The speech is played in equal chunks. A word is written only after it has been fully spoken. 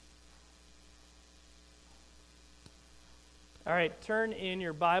All right, turn in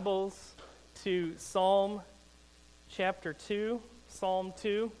your Bibles to Psalm chapter 2, Psalm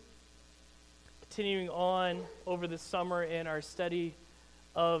 2. Continuing on over the summer in our study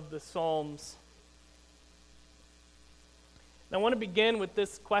of the Psalms. And I want to begin with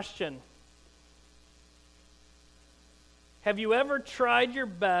this question. Have you ever tried your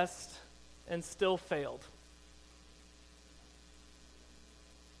best and still failed?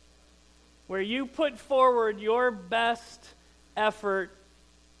 Where you put forward your best effort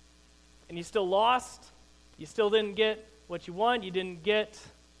and you still lost, you still didn't get what you want, you didn't get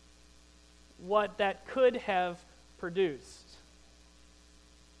what that could have produced.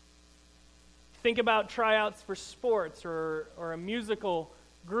 Think about tryouts for sports or a musical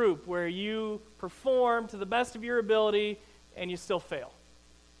group where you perform to the best of your ability and you still fail.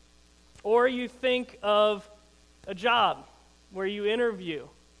 Or you think of a job where you interview.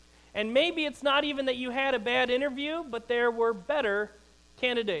 And maybe it's not even that you had a bad interview, but there were better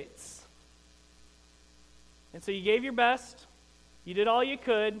candidates. And so you gave your best, you did all you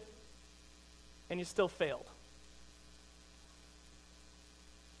could, and you still failed.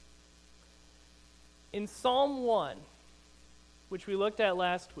 In Psalm 1, which we looked at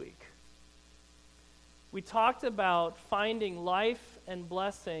last week, we talked about finding life and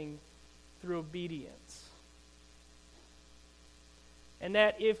blessing through obedience. And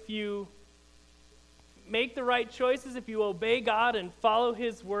that if you make the right choices, if you obey God and follow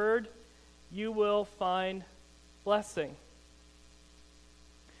His word, you will find blessing.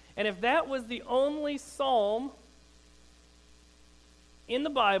 And if that was the only psalm in the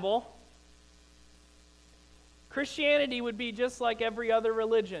Bible, Christianity would be just like every other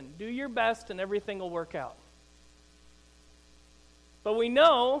religion. Do your best and everything will work out. But we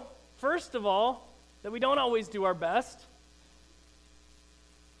know, first of all, that we don't always do our best,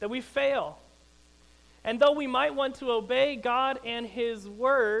 that we fail. And though we might want to obey God and His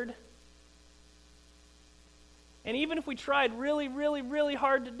word, and even if we tried really, really, really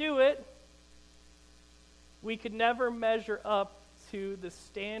hard to do it, we could never measure up to the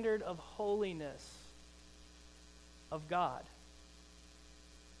standard of holiness of God.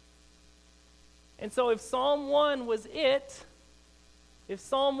 And so if Psalm 1 was it, if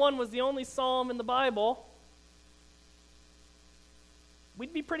Psalm 1 was the only psalm in the Bible,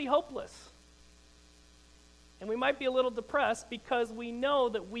 we'd be pretty hopeless. And we might be a little depressed because we know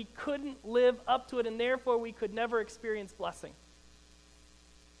that we couldn't live up to it and therefore we could never experience blessing.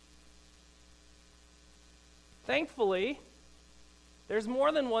 Thankfully, there's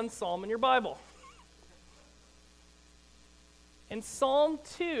more than one psalm in your Bible. And Psalm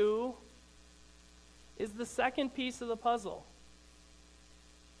 2 is the second piece of the puzzle.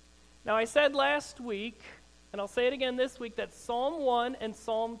 Now, I said last week, and I'll say it again this week, that Psalm 1 and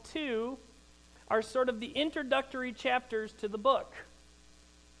Psalm 2 are sort of the introductory chapters to the book.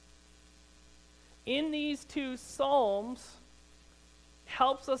 In these two psalms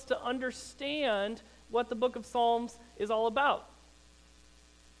helps us to understand what the book of Psalms is all about.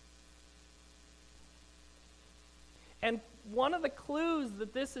 And one of the clues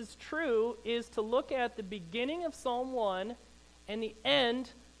that this is true is to look at the beginning of Psalm 1 and the end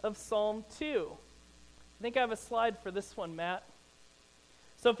of Psalm 2. I think I have a slide for this one, Matt.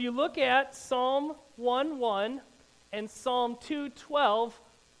 So if you look at Psalm 1:1 and Psalm 2:12,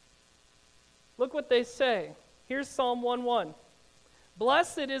 look what they say. Here's Psalm 1:1.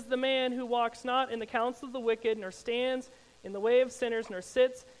 Blessed is the man who walks not in the counsel of the wicked, nor stands in the way of sinners, nor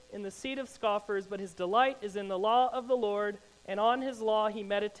sits in the seat of scoffers, but his delight is in the law of the Lord, and on his law he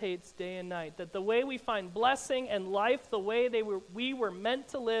meditates day and night. That the way we find blessing and life, the way we were meant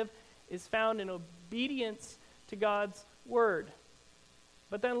to live, is found in obedience to God's word.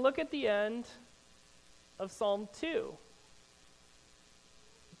 But then look at the end of Psalm 2.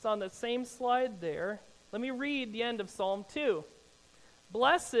 It's on the same slide there. Let me read the end of Psalm 2.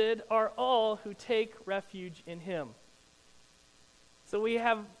 Blessed are all who take refuge in Him. So we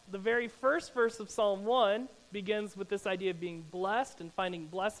have the very first verse of Psalm 1 begins with this idea of being blessed and finding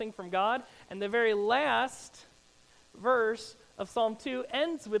blessing from God. And the very last verse of Psalm 2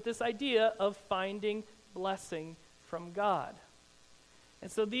 ends with this idea of finding blessing from God.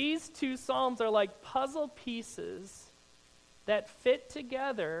 And so these two psalms are like puzzle pieces that fit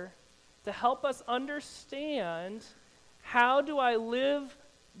together to help us understand, how do I live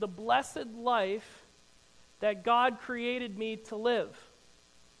the blessed life that God created me to live?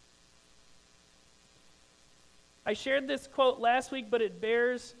 I shared this quote last week, but it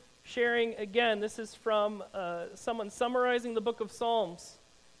bears sharing again. This is from someone summarizing the book of Psalms.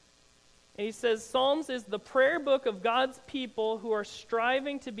 And he says, Psalms is the prayer book of God's people who are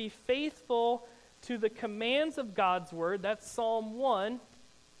striving to be faithful to the commands of God's word, that's Psalm 1,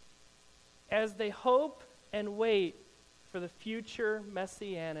 as they hope and wait for the future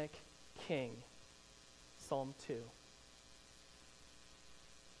messianic king, Psalm 2.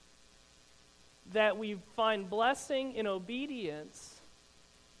 That we find blessing in obedience,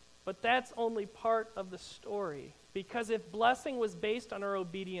 but that's only part of the story. Because if blessing was based on our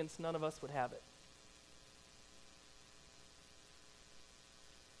obedience, none of us would have it.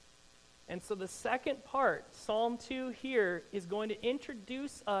 And so the second part, Psalm 2 here, is going to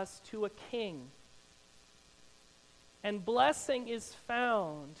introduce us to a king. And blessing is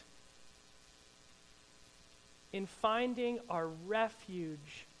found in finding our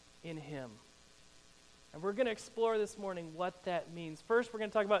refuge in him. And we're going to explore this morning what that means. First, we're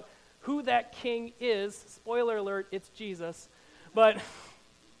going to talk about who that king is. Spoiler alert, it's Jesus. But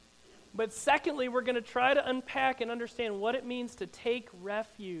secondly, we're going to try to unpack and understand what it means to take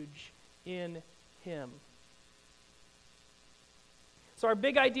refuge in him. So our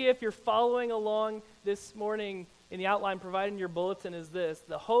big idea, if you're following along this morning in the outline provided in your bulletin, is this: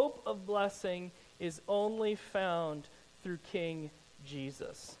 the hope of blessing is only found through King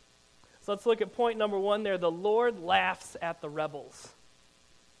Jesus. So let's look at point number 1 there. The Lord laughs at the rebels.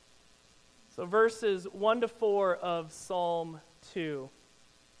 So verses 1 to 4 of Psalm 2.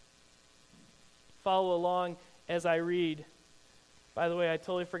 Follow along as I read. By the way, I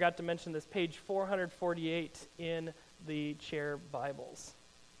totally forgot to mention this, page 448 in the chair Bibles.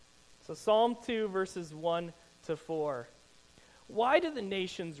 So Psalm 2, verses 1 to 4. Why do the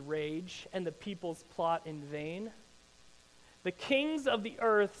nations rage and the peoples plot in vain? The kings of the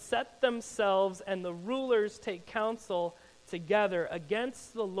earth set themselves, and the rulers take counsel together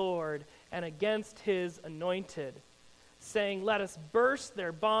against the Lord and against his anointed, saying, "Let us burst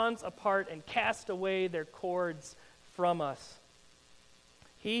their bonds apart and cast away their cords from us."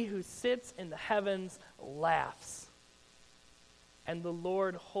 He who sits in the heavens laughs, and the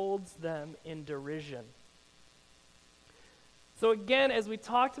Lord holds them in derision. So again, as we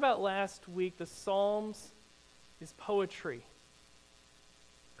talked about last week, the Psalms is poetry,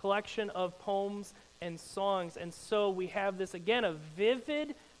 collection of poems and songs. And so we have this, again, a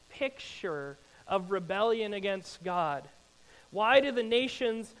vivid picture of rebellion against God. Why do the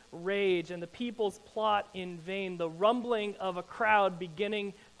nations rage and the peoples plot in vain? The rumbling of a crowd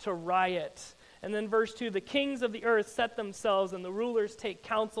beginning to riot. And then verse 2, the kings of the earth set themselves and the rulers take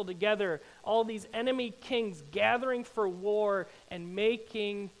counsel together. All these enemy kings gathering for war and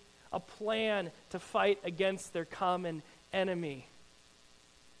making a plan to fight against their common enemy.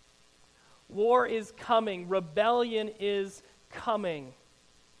 War is coming. Rebellion is coming.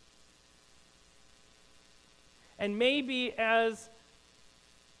 And maybe as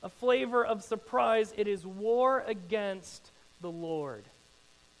a flavor of surprise, it is war against the Lord.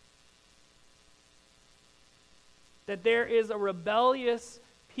 That there is a rebellious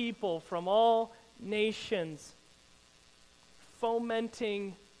people from all nations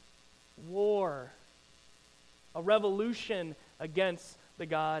fomenting war, a revolution against the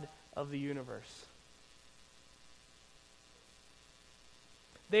God of the universe.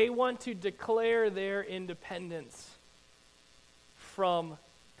 They want to declare their independence from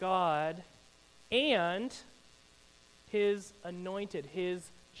God and his anointed, his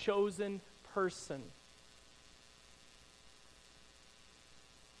chosen person.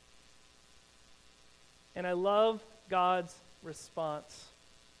 And I love God's response.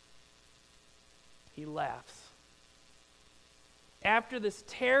 He laughs. After this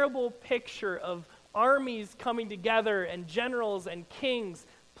terrible picture of armies coming together and generals and kings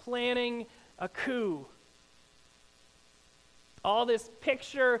planning a coup, all this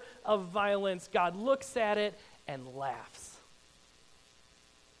picture of violence, God looks at it and laughs.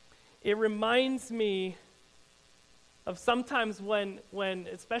 It reminds me of sometimes when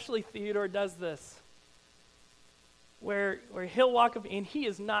especially Theodore does this, where he'll walk up and he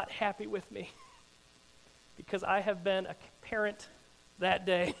is not happy with me because I have been a parent that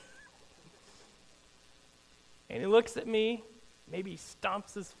day. And he looks at me, maybe he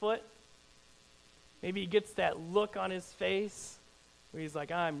stomps his foot, maybe he gets that look on his face where he's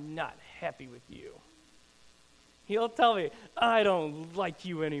like, "I'm not happy with you." He'll tell me, "I don't like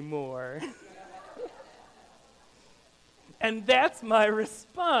you anymore." And that's my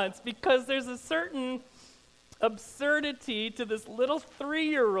response, because there's a certain absurdity to this little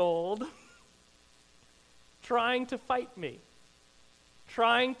 3-year-old trying to fight me,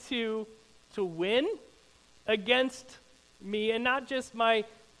 trying to win against me, and not just my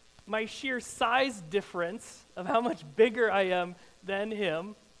sheer size difference of how much bigger I am than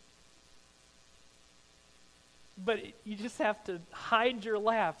him, but you just have to hide your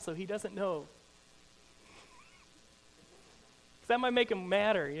laugh so he doesn't know that might make him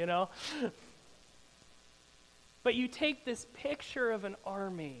madder, you know? But you take this picture of an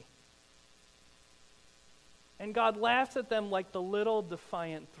army, and God laughs at them like the little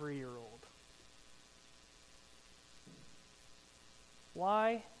defiant 3-year-old.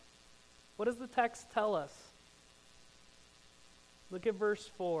 Why? What does the text tell us? Look at verse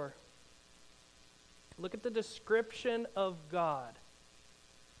 4. Look at the description of God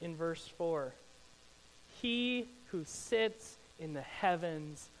in verse 4. He who sits in the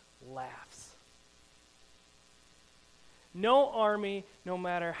heavens laughs. No army, no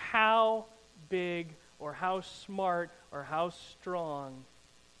matter how big or how smart or how strong,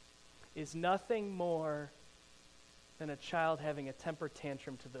 is nothing more than a child having a temper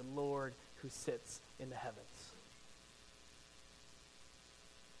tantrum to the Lord who sits in the heavens.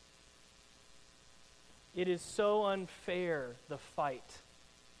 It is so unfair, the fight,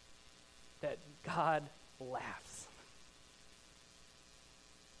 that God laughs.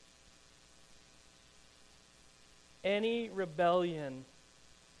 Any rebellion,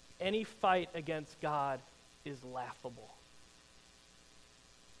 any fight against God is laughable.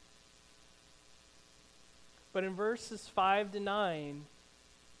 But in verses 5 to 9,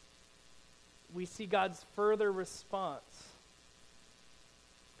 we see God's further response.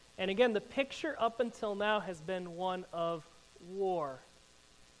 And again, the picture up until now has been one of war.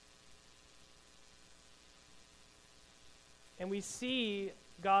 And we see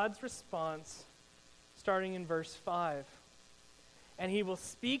God's response starting in verse 5. And he will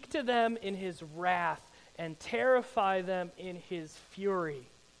speak to them in his wrath and terrify them in his fury.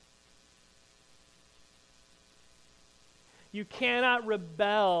 You cannot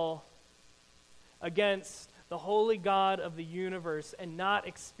rebel against the holy God of the universe and not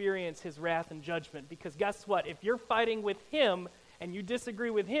experience his wrath and judgment. Because guess what? If you're fighting with him and you disagree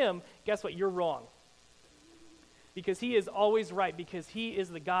with him, guess what? You're wrong. Because he is always right, because he is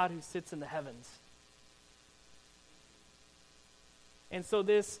the God who sits in the heavens. And so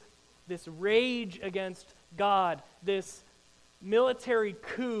this rage against God, this military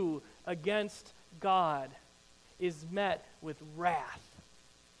coup against God, is met with wrath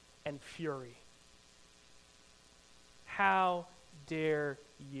and fury. How dare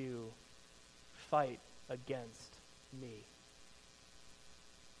you fight against me?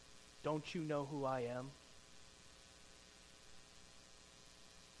 Don't you know who I am?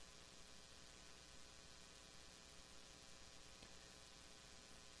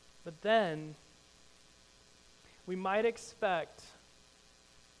 But then, we might expect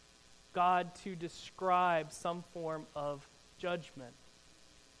God to describe some form of judgment.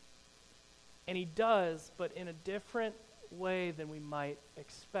 And he does, but in a different way than we might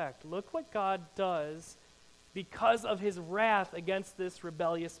expect. Look what God does because of his wrath against this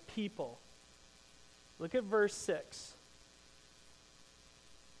rebellious people. Look at verse 6.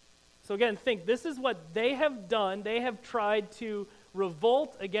 So again, think, this is what they have done. They have tried to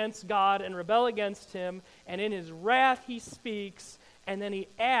revolt against God and rebel against him, and in his wrath he speaks, and then he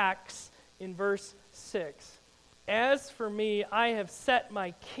acts in verse 6. As for me, I have set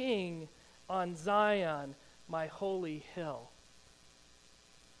my king on Zion, my holy hill.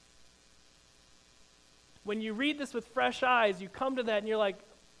 When you read this with fresh eyes, you come to that and you're like,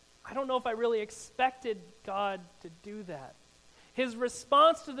 I don't know if I really expected God to do that. His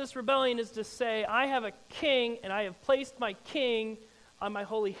response to this rebellion is to say, I have a king, and I have placed my king on my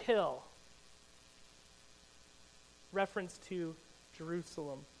holy hill. Reference to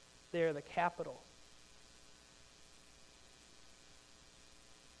Jerusalem, there, the capital.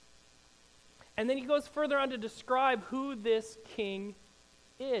 And then he goes further on to describe who this king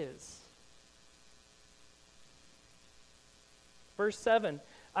is. Verse 7,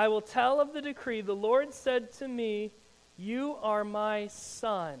 I will tell of the decree. The Lord said to me, you are my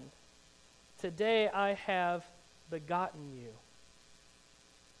son. Today I have begotten you.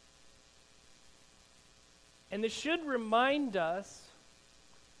 And this should remind us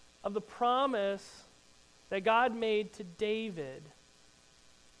of the promise that God made to David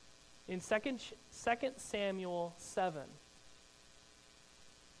in 2 Samuel 7.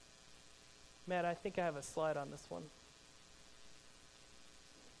 Matt, I think I have a slide on this one.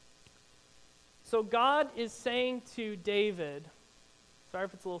 So God is saying to David, sorry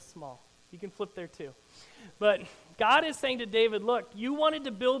if it's a little small, you can flip there too. But God is saying to David, look, you wanted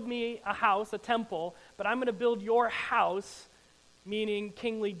to build me a house, a temple, but I'm going to build your house, meaning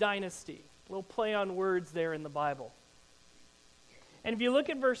kingly dynasty. A little play on words there in the Bible. And if you look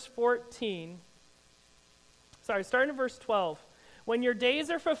at verse 14, starting at verse 12, when your days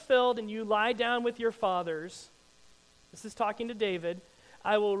are fulfilled and you lie down with your fathers, this is talking to David,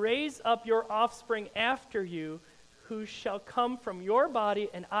 I will raise up your offspring after you, who shall come from your body,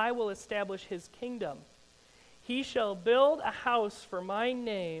 and I will establish his kingdom. He shall build a house for my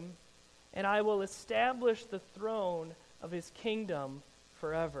name, and I will establish the throne of his kingdom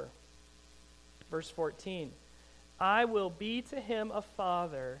forever. Verse 14, I will be to him a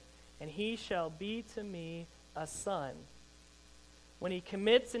father, and he shall be to me a son. When he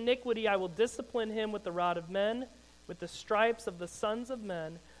commits iniquity, I will discipline him with the rod of men, with the stripes of the sons of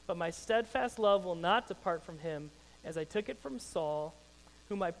men, but my steadfast love will not depart from him, as I took it from Saul,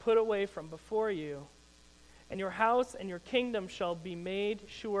 whom I put away from before you. And your house and your kingdom shall be made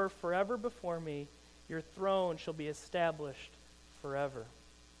sure forever before me. Your throne shall be established forever.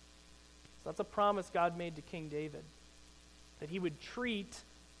 So that's a promise God made to King David, that he would treat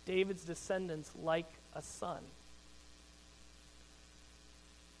David's descendants like a son.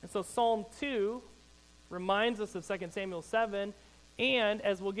 And so Psalm 2 reminds us of 2 Samuel 7, and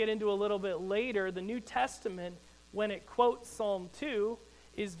as we'll get into a little bit later, the New Testament, when it quotes Psalm 2,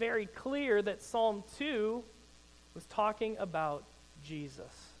 is very clear that Psalm 2 was talking about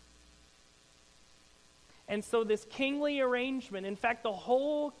Jesus. And so this kingly arrangement, in fact, the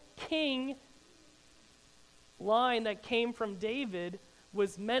whole king line that came from David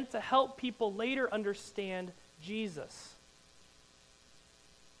was meant to help people later understand Jesus.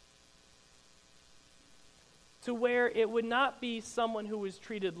 To where it would not be someone who was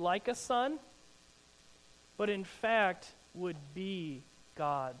treated like a son, but in fact would be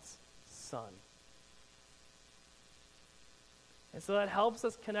God's son. And so that helps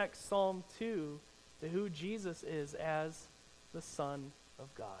us connect Psalm 2 to who Jesus is as the Son of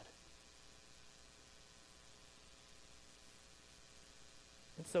God.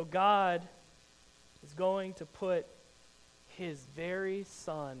 And so God is going to put his very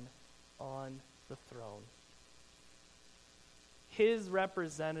Son on the throne. His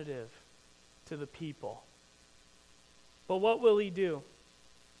representative to the people. But what will he do?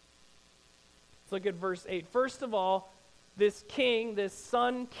 Let's look at verse 8. First of all, this king, this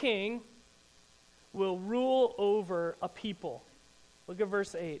son king, will rule over a people. Look at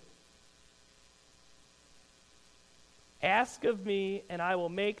verse 8. Ask of me, and I will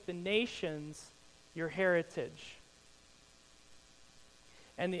make the nations your heritage,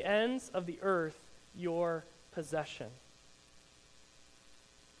 and the ends of the earth your possession.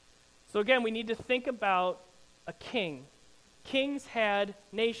 So again, we need to think about a king. Kings had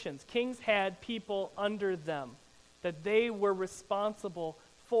nations. Kings had people under them that they were responsible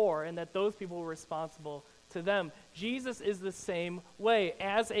for, and that those people were responsible to them. Jesus is the same way.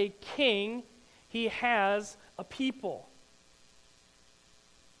 As a king, he has a people.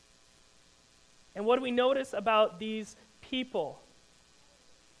 And what do we notice about these people?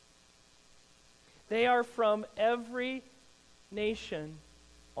 They are from every nation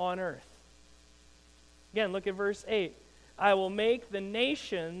on earth. Again, look at verse 8. I will make the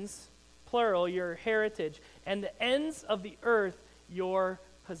nations, plural, your heritage, and the ends of the earth your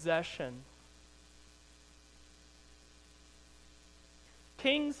possession.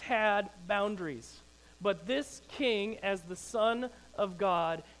 Kings had boundaries, but this king, as the Son of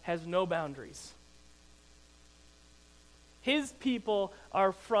God, has no boundaries. His people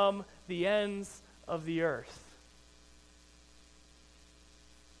are from the ends of the earth.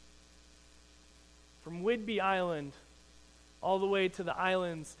 From Whidbey Island all the way to the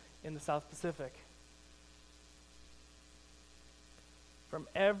islands in the South Pacific. From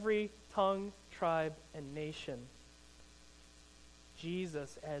every tongue, tribe, and nation,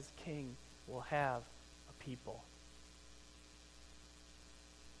 Jesus as king will have a people.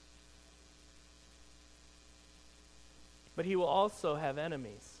 But he will also have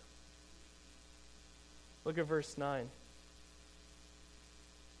enemies. Look at verse 9.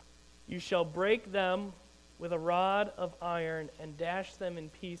 You shall break them with a rod of iron and dash them in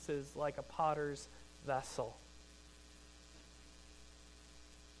pieces like a potter's vessel.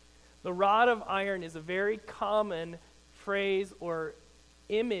 The rod of iron is a very common phrase or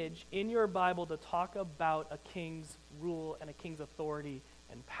image in your Bible to talk about a king's rule and a king's authority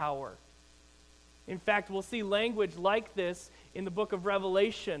and power. In fact, we'll see language like this in the book of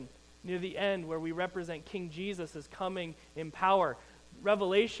Revelation near the end, where we represent King Jesus as coming in power.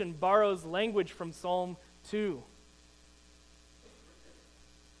 Revelation borrows language from Psalm 2.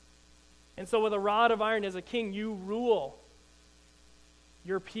 And so with a rod of iron as a king, you rule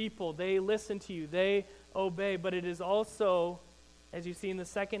your people. They listen to you. They obey. But it is also, as you see in the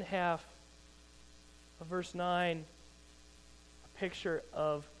second half of verse 9, a picture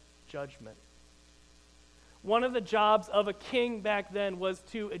of judgment. One of the jobs of a king back then was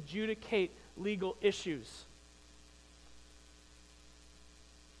to adjudicate legal issues.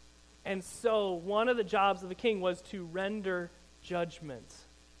 And so one of the jobs of the king was to render judgment.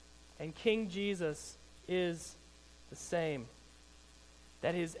 And King Jesus is the same.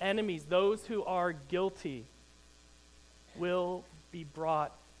 That his enemies, those who are guilty, will be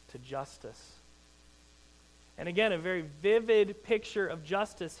brought to justice. And again, a very vivid picture of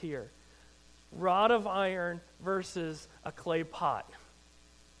justice here. Rod of iron versus a clay pot.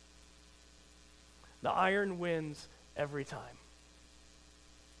 The iron wins every time.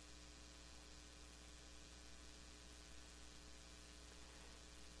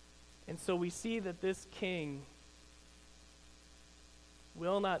 And so we see that this king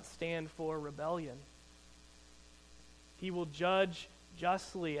will not stand for rebellion. He will judge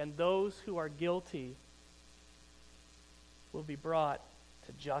justly, and those who are guilty will be brought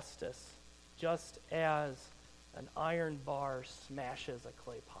to justice, just as an iron bar smashes a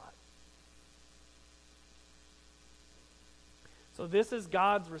clay pot. So this is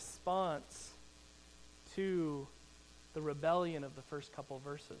God's response to the rebellion of the first couple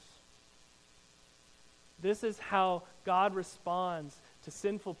verses. This is how God responds to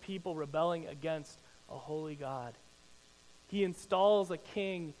sinful people rebelling against a holy God. He installs a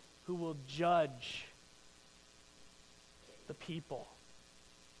king who will judge the people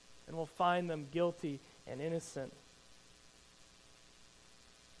and will find them guilty and innocent.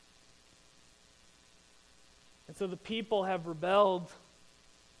 And so the people have rebelled.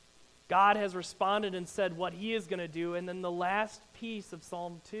 God has responded and said what he is going to do. And then the last piece of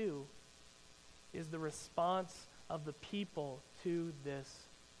Psalm 2 is the response of the people to this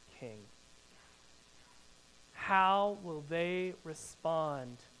king. How will they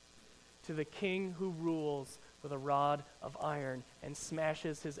respond to the king who rules with a rod of iron and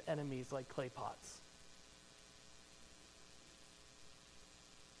smashes his enemies like clay pots?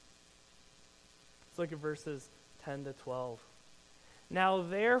 Let's look at verses 10 to 12. Now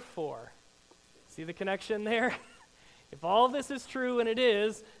therefore, see the connection there? If all this is true, and it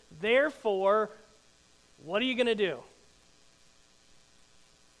is, therefore, what are you going to do?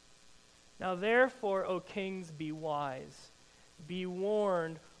 Now therefore, O kings, be wise. Be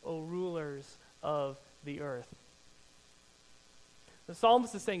warned, O rulers of the earth. The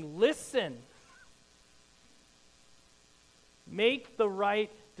psalmist is saying, listen. Make the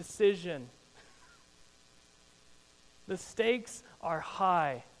right decision. The stakes are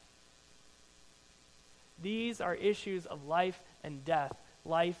high. These are issues of life and death,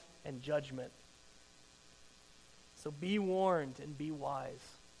 life and judgment. So be warned and be wise.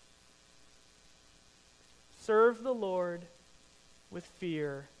 Serve the Lord with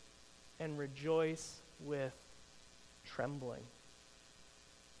fear and rejoice with trembling.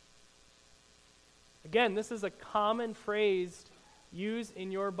 Again, this is a common phrase used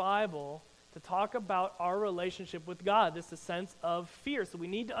in your Bible to talk about our relationship with God. This is a sense of fear. So we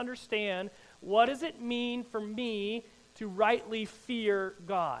need to understand, what does it mean for me to rightly fear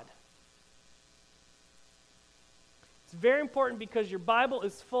God? It's very important because your Bible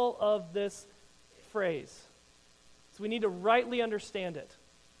is full of this phrase. So we need to rightly understand it.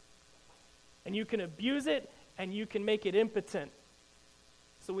 And you can abuse it and you can make it impotent.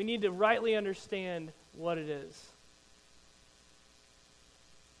 So we need to rightly understand what it is.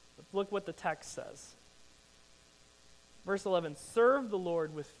 Let's look what the text says. Verse 11, serve the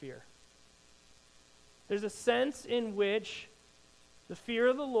Lord with fear. There's a sense in which the fear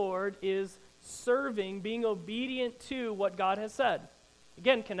of the Lord is serving, being obedient to what God has said.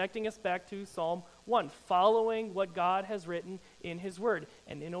 Again, connecting us back to Psalm 1, following what God has written in his word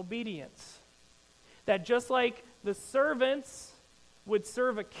and in obedience. That just like the servants would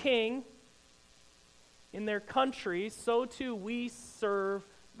serve a king in their country, so too we serve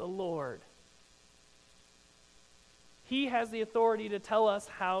the Lord. He has the authority to tell us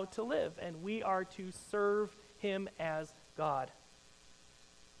how to live, and we are to serve him as God.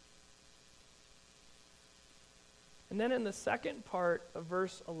 And then in the second part of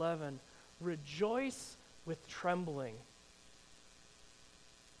verse 11, rejoice with trembling.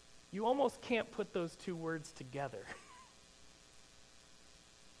 You almost can't put those two words together.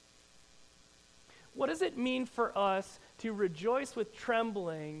 What does it mean for us to rejoice with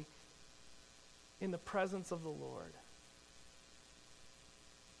trembling in the presence of the Lord?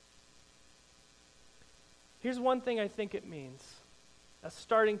 Here's one thing I think it means, a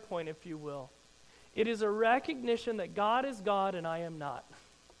starting point, if you will. It is a recognition that God is God and I am not.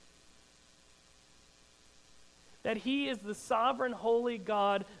 That he is the sovereign, holy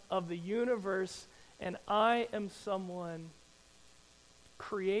God of the universe, and I am someone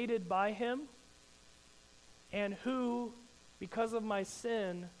created by him, and who, because of my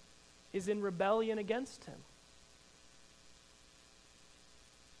sin, is in rebellion against him.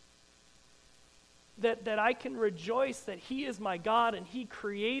 that I can rejoice that he is my God and he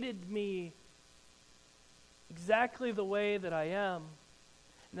created me exactly the way that I am,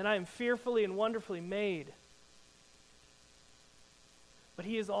 and that I am fearfully and wonderfully made. But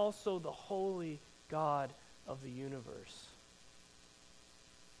he is also the holy God of the universe.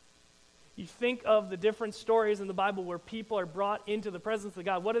 You think of the different stories in the Bible where people are brought into the presence of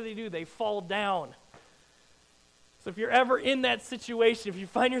God. What do? They fall down. So if you're ever in that situation, if you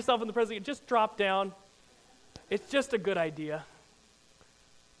find yourself in the presence of God, just drop down. It's just a good idea.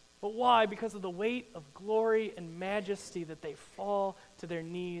 But why? Because of the weight of glory and majesty that they fall to their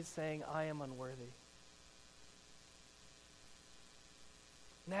knees saying, I am unworthy.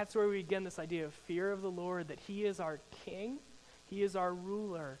 And that's where we begin this idea of fear of the Lord, that he is our king, he is our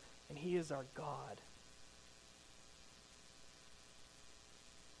ruler, and he is our God.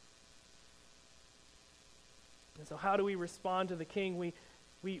 And so how do we respond to the king? We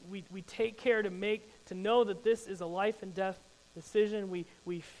take care to know that this is a life and death decision.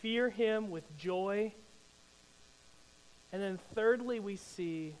 We fear him with joy. And then thirdly, we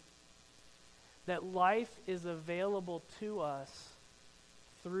see that life is available to us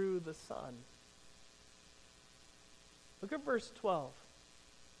through the Son. Look at verse 12.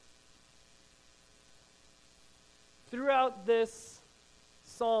 Throughout this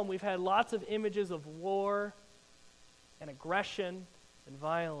psalm, we've had lots of images of war and aggression and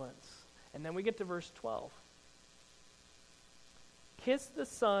violence. And then we get to verse 12. Kiss the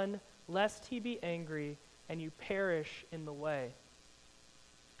Son, lest he be angry, and you perish in the way.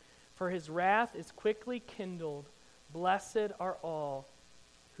 For his wrath is quickly kindled. Blessed are all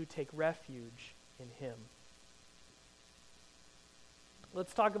who take refuge in him.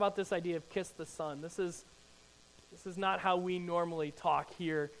 Let's talk about this idea of kiss the Son. This is not how we normally talk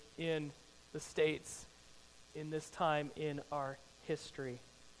here in the States in this time in our history.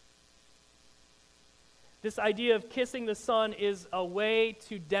 This idea of kissing the Son is a way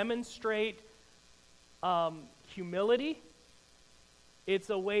to demonstrate humility. It's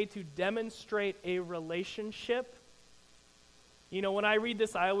a way to demonstrate a relationship. You know, when I read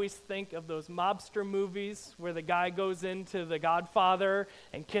this, I always think of those mobster movies where the guy goes into the Godfather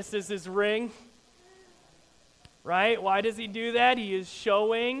and kisses his ring. Right? Why does he do that? He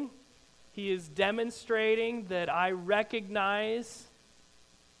is demonstrating that I recognize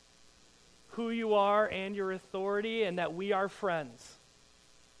who you are and your authority and that we are friends.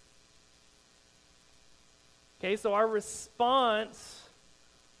 Okay, so our response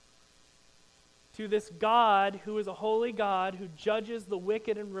to this God who is a holy God who judges the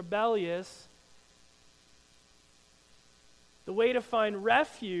wicked and rebellious, the way to find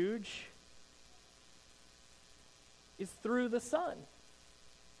refuge is through the Son.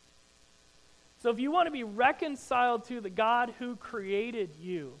 So if you want to be reconciled to the God who created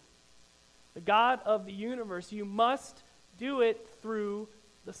you, the God of the universe, you must do it through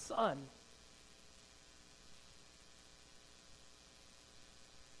the Son.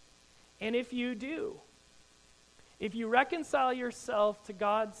 And if you do, if you reconcile yourself to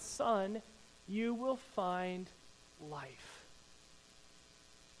God's Son, you will find life.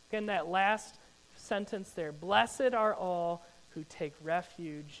 Again, that last sentence there, blessed are all who take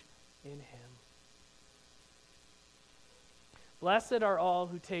refuge in him. Blessed are all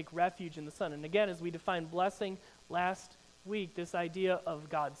who take refuge in the Son. And again, as we defined blessing last week, this idea of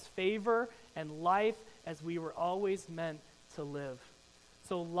God's favor and life as we were always meant to live.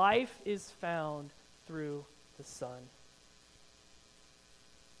 So life is found through the Son.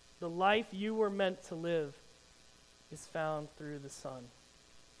 The life you were meant to live is found through the Son.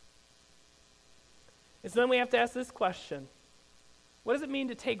 And so then we have to ask this question. What does it mean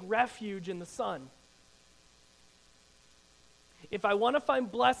to take refuge in the Son? If I want to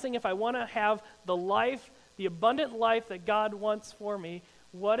find blessing, if I want to have the life, the abundant life that God wants for me,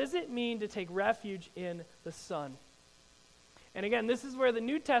 what does it mean to take refuge in the Son? And again, this is where the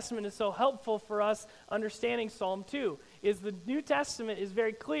New Testament is so helpful for us understanding Psalm 2, is the New Testament is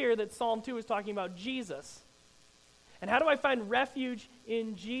very clear that Psalm 2 is talking about Jesus. And how do I find refuge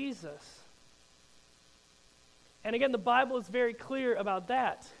in Jesus? And again, the Bible is very clear about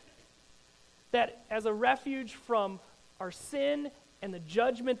that. That as a refuge from our sin and the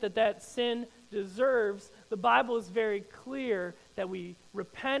judgment that sin deserves, the Bible is very clear that we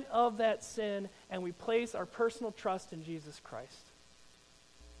repent of that sin and we place our personal trust in Jesus Christ.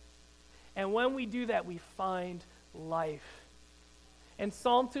 And when we do that, we find life. And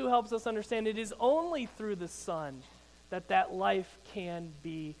Psalm 2 helps us understand it is only through the Son that life can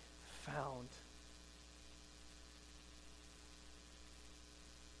be found.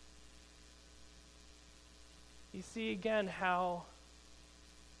 You see again how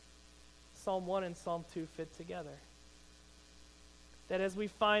Psalm 1 and Psalm 2 fit together. That as we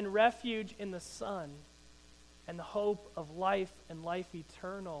find refuge in the Son and the hope of life and life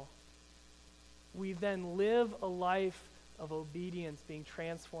eternal, we then live a life of obedience being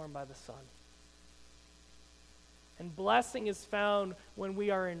transformed by the Son. And blessing is found when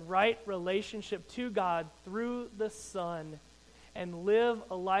we are in right relationship to God through the Son and live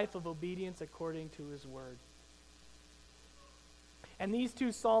a life of obedience according to His Word. And these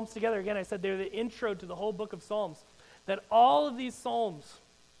two Psalms together, again, I said they're the intro to the whole book of Psalms, that all of these Psalms,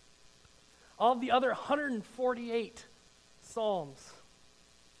 all of the other 148 Psalms,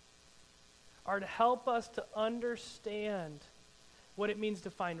 are to help us to understand what it means to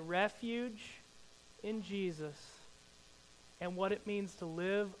find refuge in Jesus and what it means to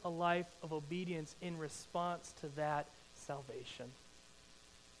live a life of obedience in response to that salvation.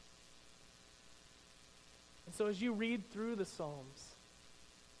 And so as you read through the Psalms,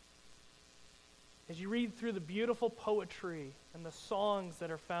 as you read through the beautiful poetry and the songs that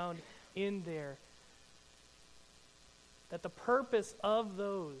are found in there, that the purpose of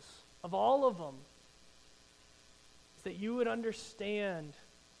those, of all of them, is that you would understand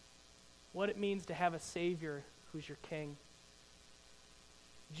what it means to have a Savior who's your King.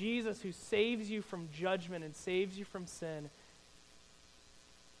 Jesus, who saves you from judgment and saves you from sin,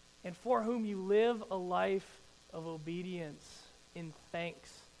 and for whom you live a life of obedience in thanks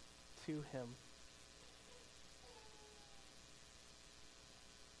to Him.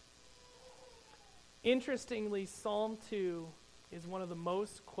 Interestingly, Psalm 2 is one of the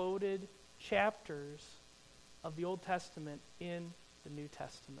most quoted chapters of the Old Testament in the New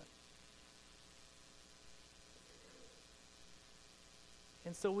Testament.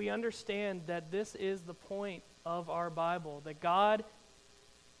 And so we understand that this is the point of our Bible, that God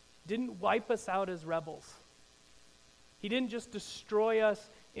didn't wipe us out as rebels. He didn't just destroy us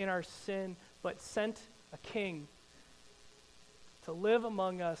in our sin, but sent a king to live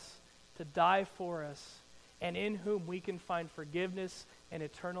among us, to die for us, and in whom we can find forgiveness and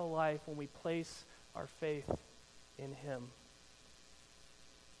eternal life when we place our faith in Him.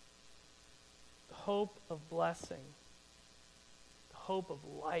 The hope of blessing, the hope of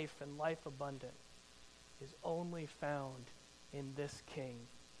life and life abundant, is only found in this King,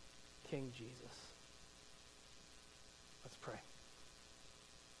 King Jesus. Let's pray.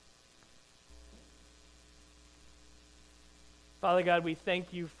 Father God, we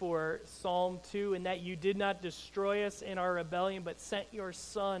thank you for Psalm 2 and that you did not destroy us in our rebellion, but sent your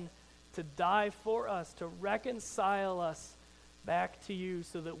Son to die for us, to reconcile us back to you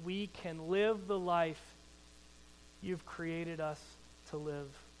so that we can live the life you've created us to live.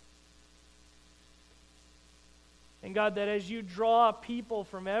 And God, that as you draw people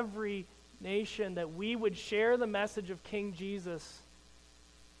from every nation, that we would share the message of King Jesus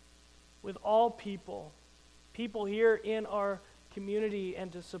with all people, people here in our community,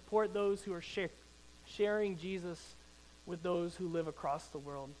 and to support those who are sharing Jesus with those who live across the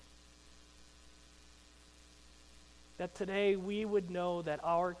world. That today we would know that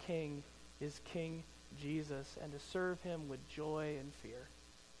our King is King Jesus, and to serve Him with joy and fear,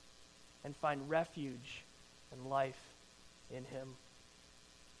 and find refuge and life in Him.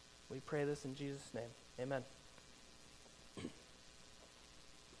 We pray this in Jesus' name. Amen.